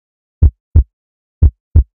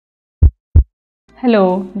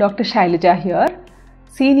Hello, Dr. Shailaja here,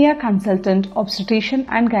 Senior Consultant Obstetrician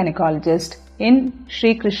and Gynecologist in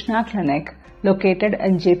Sri Krishna Clinic located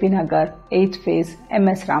in JP Nagar, 8th Phase,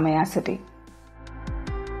 MS Ramaya City.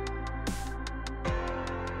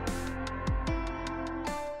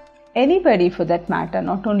 Anybody for that matter,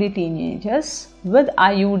 not only teenagers, with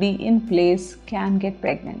IUD in place can get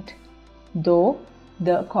pregnant, though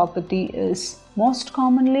the COPD is most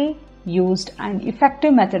commonly used and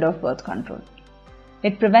effective method of birth control.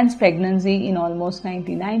 It prevents pregnancy in almost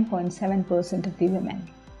 99.7% of the women.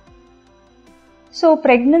 So,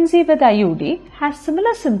 pregnancy with IUD has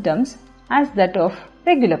similar symptoms as that of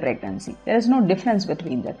regular pregnancy. There is no difference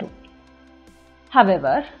between the two.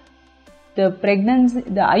 However, the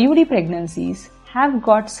IUD pregnancies have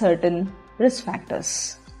got certain risk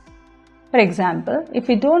factors. For example, if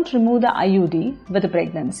we don't remove the IUD with a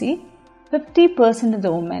pregnancy, 50% of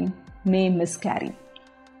the women may miscarry.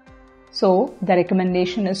 So, the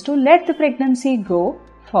recommendation is to let the pregnancy go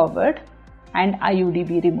forward and IUD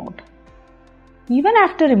be removed. Even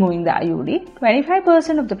after removing the IUD,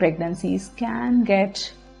 25% of the pregnancies can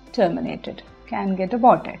get terminated, can get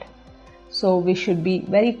aborted. So, we should be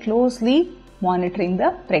very closely monitoring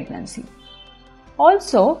the pregnancy.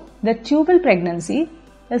 Also, the tubal pregnancy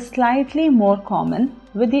is slightly more common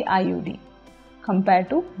with the IUD compared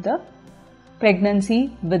to the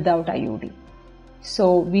pregnancy without IUD.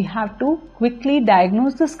 So, we have to quickly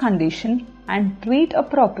diagnose this condition and treat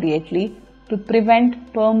appropriately to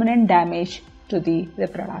prevent permanent damage to the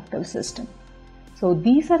reproductive system. So,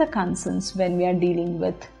 these are the concerns when we are dealing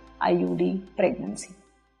with IUD pregnancy.